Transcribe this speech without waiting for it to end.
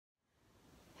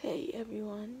Hey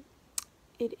everyone,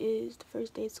 it is the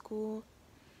first day of school.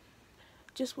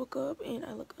 Just woke up and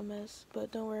I look a mess, but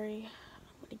don't worry,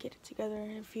 I'm gonna get it together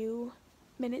in a few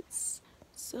minutes.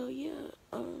 So yeah,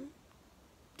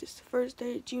 this is the first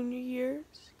day of junior year.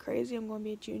 It's crazy, I'm gonna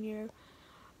be a junior.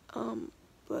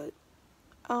 But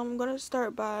I'm gonna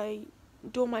start by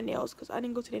doing my nails because I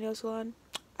didn't go to the nail salon.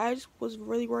 I just was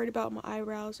really worried about my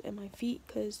eyebrows and my feet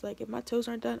because like if my toes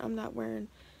aren't done, I'm not wearing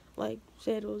like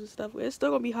sandals and stuff. It's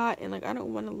still gonna be hot and like I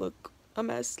don't want to look a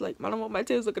mess. Like I don't want my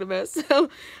toes looking a mess. So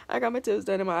I got my toes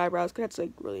done and my eyebrows because that's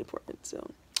like really important.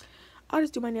 So I'll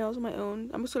just do my nails on my own.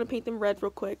 I'm just gonna paint them red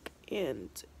real quick, and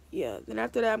yeah, then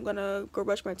after that I'm gonna go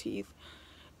brush my teeth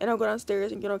and I'll go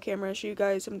downstairs and get on camera and show you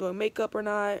guys if I'm doing makeup or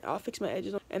not. I'll fix my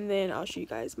edges and then I'll show you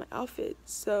guys my outfit.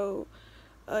 So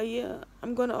yeah,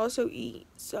 I'm gonna also eat,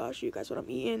 so I'll show you guys what I'm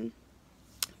eating.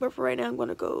 But for right now I'm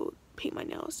gonna go paint my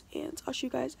nails and I'll show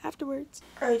you guys afterwards.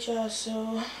 Alright y'all,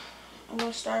 so I'm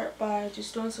gonna start by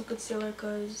just doing some concealer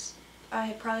because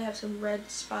I probably have some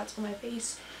red spots on my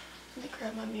face. Let me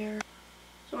grab my mirror.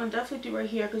 So I'm gonna definitely do right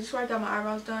here because this is where I got my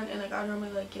eyebrows done, and like I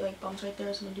normally like get like bumps right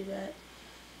there, so I'm gonna do that.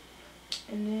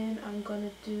 And then I'm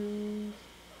gonna do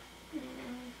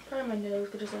probably my nose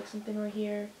because there's like something right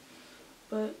here.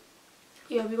 But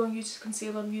yeah, we're gonna use this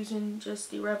concealer. I'm using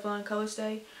just the Revlon Color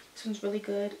Stay. This one's really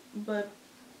good.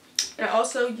 And I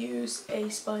also use a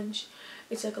sponge.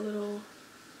 It's like a little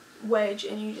wedge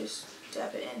and you just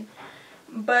dab it in.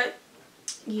 But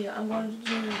yeah, I'm going to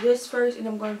do this first and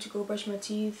I'm going to go brush my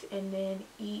teeth and then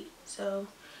eat. So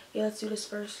yeah, let's do this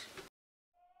first.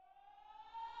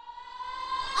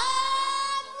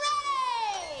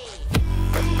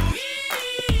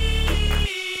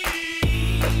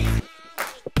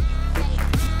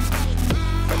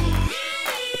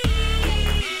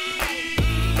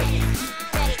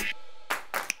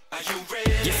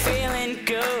 You're feeling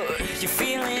good, you're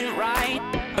feeling right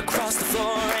across the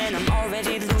floor, and I'm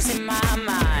already losing my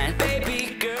mind,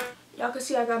 baby girl. Y'all can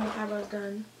see I got my eyebrows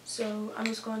done, so I'm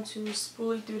just going to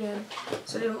spoolie through them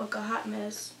so they don't look a hot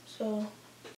mess. So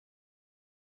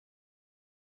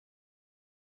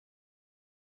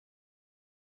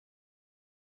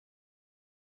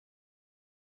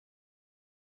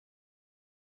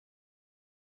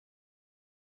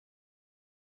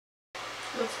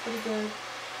looks pretty good.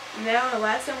 Now the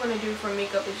last thing I'm going to do for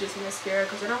makeup is just mascara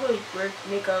because I don't really wear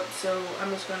makeup, so I'm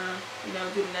just going to, you know,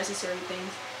 do the necessary things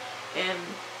and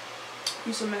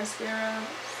use some mascara.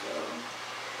 So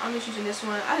I'm just using this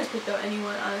one. I just picked out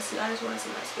anyone, honestly. I just wanted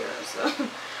some mascara, so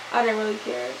I didn't really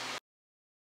care.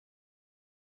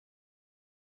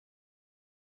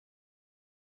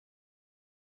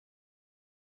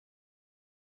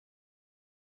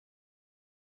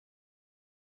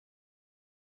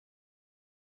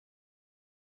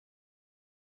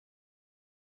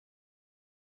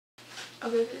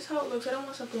 Okay, this is how it looks. I don't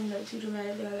want something like too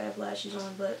dramatic that I have lashes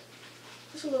on, but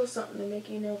just a little something to make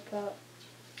your nail pop.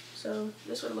 So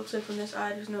this is what it looks like from this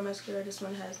eye. There's no mascara. This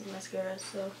one has mascara,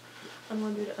 so I'm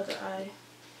going to do the other eye.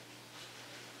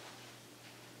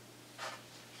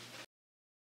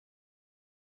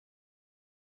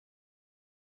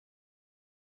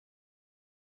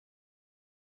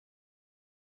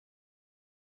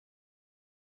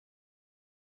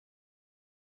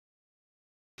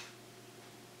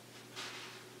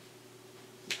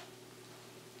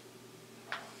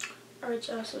 Alright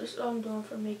y'all, so this is all I'm doing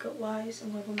for makeup wise.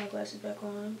 I'm going to put my glasses back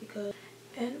on because,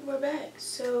 and we're back.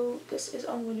 So this is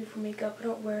all I'm going to do for makeup. I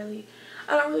don't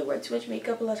really wear too much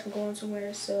makeup unless I'm going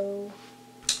somewhere. So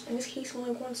in this case I'm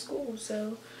only going to school.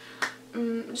 So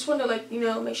I just want to, like, you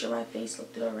know, make sure my face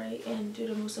looked alright and do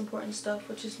the most important stuff,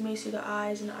 which is basically the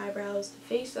eyes and the eyebrows. The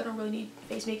face, I don't really need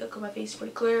face makeup because my face is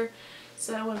pretty clear,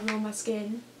 so I don't want to ruin my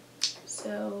skin.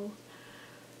 So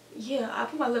yeah, I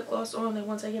put my lip gloss on like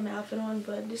once I get my outfit on,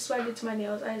 but this is what I did to my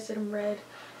nails. I just did them red.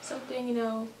 Something, you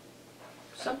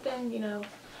know,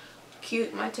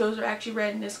 cute. My toes are actually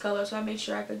red in this color, so I made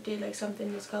sure I did like something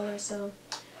in this color. So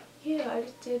yeah, I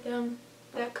just did them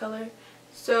that color.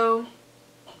 So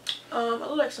I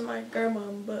look like somebody's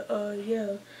grandmom, but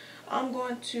yeah, I'm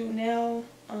going to now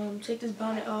take this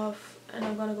bonnet off and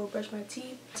I'm gonna go brush my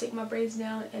teeth, take my braids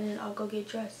down, and then I'll go get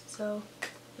dressed. So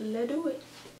let's do it.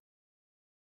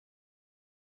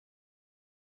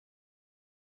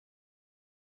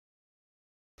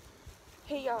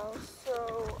 Hey y'all,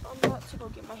 so I'm about to go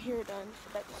get my hair done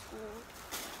for back to school.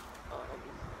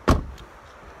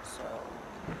 So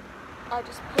I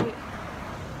just put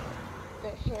the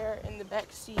hair in the back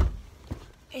seat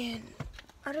and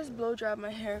I just blow dried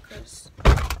my hair because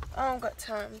I don't got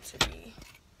time to be,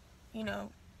 you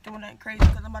know, doing that crazy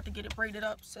because I'm about to get it braided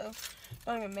up, so it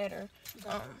don't even matter.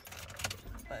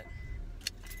 But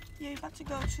yeah, about to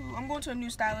go to. I'm going to a new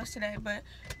stylist today, but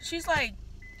she's like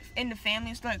in the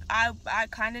family. It's like I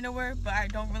kind of know her, but I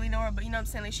don't really know her. But you know what I'm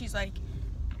saying? Like she's like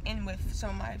in with some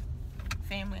of my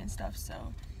family and stuff,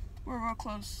 so we're real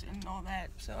close and all that.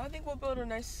 So I think we'll build a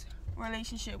nice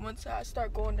relationship once I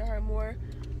start going to her more.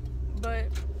 But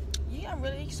yeah, I'm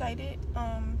really excited.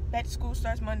 Back to school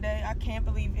starts Monday. I can't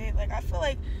believe it. Like I feel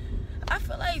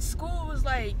like school was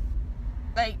like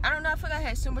I don't know, I feel like I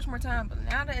had so much more time, but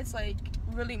now that it's like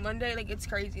really Monday, like it's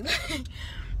crazy. Like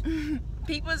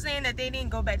people saying that they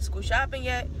didn't go back to school shopping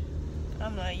yet.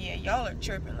 I'm like, yeah, y'all are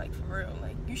tripping, like for real.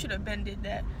 Like you should have been did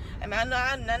that. I mean,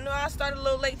 I know I started a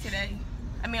little late today.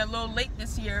 I mean, a little late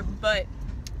this year, but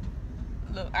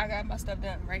look, I got my stuff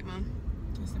done, right, Mom?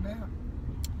 Just about.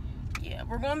 Yeah,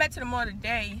 we're going back to the mall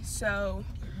today, so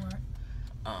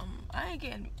I ain't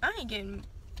getting.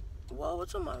 Whoa,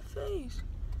 what's on my face?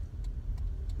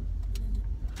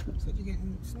 Said you're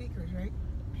getting sneakers, right?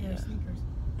 Yeah. Sneakers.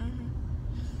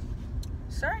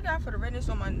 Sorry, God, for the redness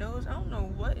on my nose. I don't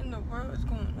know what in the world is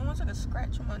going on. Almost like a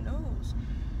scratch on my nose.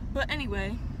 But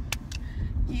anyway,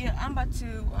 yeah, I'm about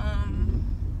to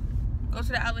go to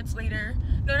the outlets later.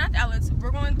 No, not the outlets.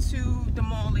 We're going to the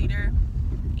mall later,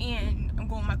 and I'm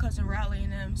going with my cousin Riley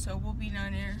and them. So we'll be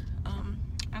down there.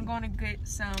 I'm going to get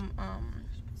some.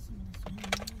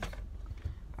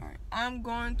 Alright, I'm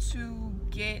going to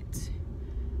get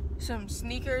some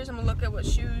sneakers. I'm gonna look at what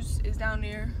shoes is down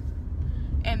there,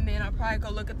 and then I'll probably go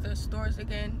look at the stores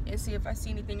again and see if I see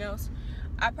anything else.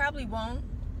 I probably won't.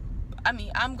 I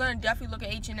mean, I'm gonna definitely look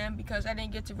at H&M because I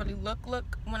didn't get to really look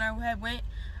when I had went.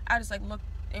 I just like looked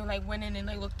and like went in and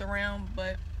like looked around.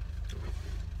 But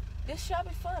this shop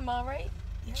is fun, Mom, right?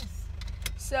 Yes.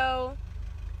 So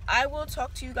I will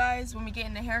talk to you guys when we get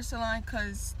in the hair salon,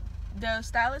 because the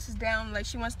stylist is down. Like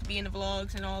she wants to be in the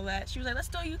vlogs and all that. She was like, let's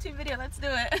do a YouTube video, let's do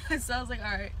it. So I was like,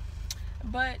 all right.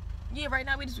 But yeah, right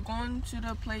now we just going to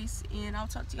the place, and I'll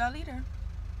talk to y'all later.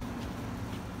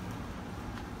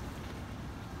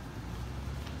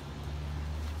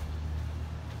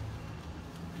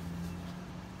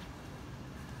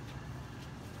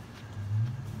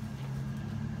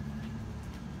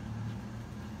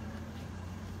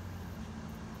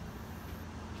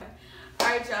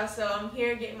 Alright y'all, so I'm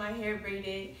here getting my hair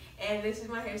braided, and this is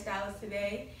my hairstylist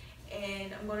today,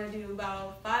 and I'm gonna do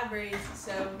about 5 braids.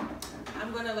 So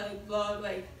I'm gonna like vlog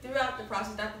like throughout the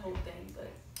process, not the whole thing, but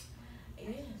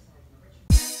yeah.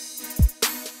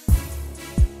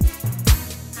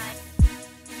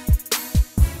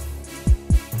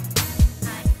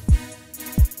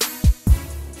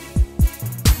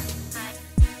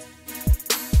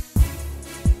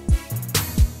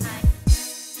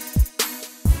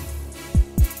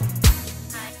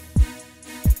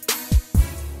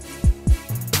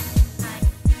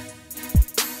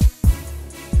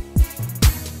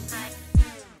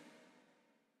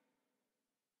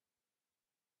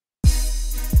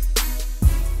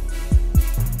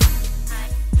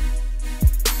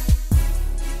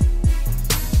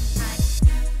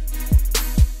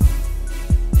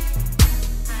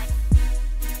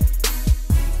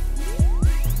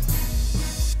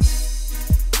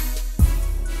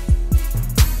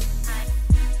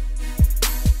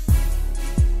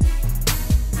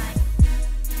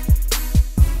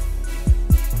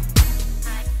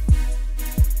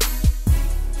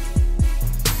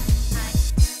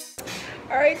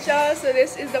 Alright y'all, so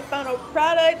this is the final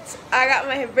product. I got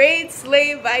my braids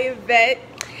slayed by Yvette,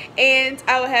 and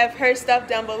I will have her stuff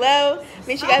down below.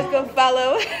 Make sure you guys go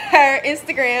follow her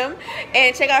Instagram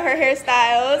and check out her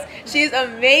hairstyles. She's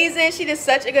amazing. She did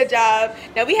such a good job.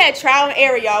 Now we had trial and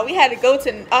error, y'all. We had to go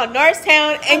to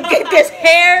Norristown and get this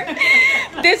hair.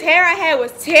 This hair I had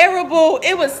was terrible.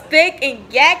 It was thick and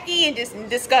yucky and just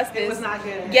disgusting. It was not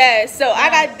good. Yeah, so I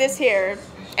got this hair,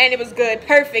 and it was good,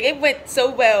 perfect. It went so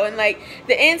well, and like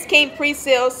the ends came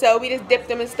pre-sealed, so we just dipped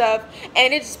them and stuff,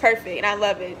 and it's just perfect, and I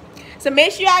love it. So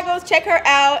make sure y'all go check her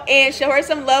out and show her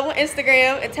some love on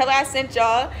Instagram and tell her I sent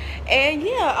y'all. And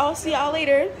yeah, I'll see y'all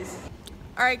later.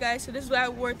 Alright guys, so this is what I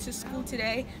wore to school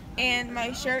today, and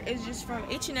my shirt is just from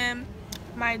H&M.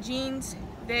 My jeans,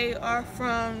 they are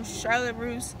from Charlotte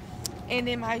Russe, and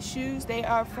then my shoes, they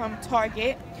are from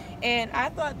Target. And I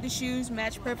thought the shoes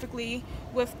matched perfectly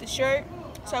with the shirt,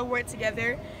 so I wore it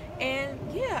together. And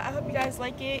yeah, I hope you guys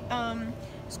like it.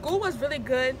 School was really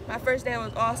good. My first day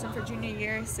was awesome for junior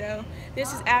year. So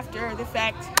this is after the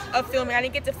fact of filming. I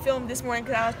didn't get to film this morning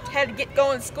because I had to get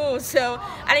going to school, so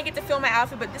I didn't get to film my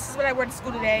outfit, but this is what I wore to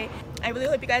school today. I really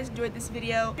hope you guys enjoyed this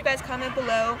video. If you guys comment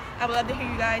below, I would love to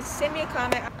hear you guys. Send me a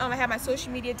comment. I have my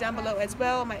social media down below as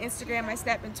well, my Instagram, my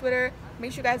Snap, and Twitter.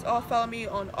 Make sure you guys all follow me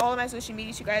on all of my social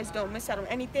media so you guys don't miss out on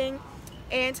anything.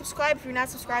 And subscribe if you're not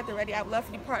subscribed already. I would love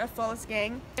to be part of Flawless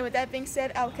Gang. And with that being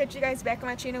said, I'll catch you guys back on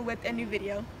my channel with a new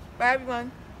video. Bye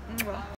everyone. Mwah.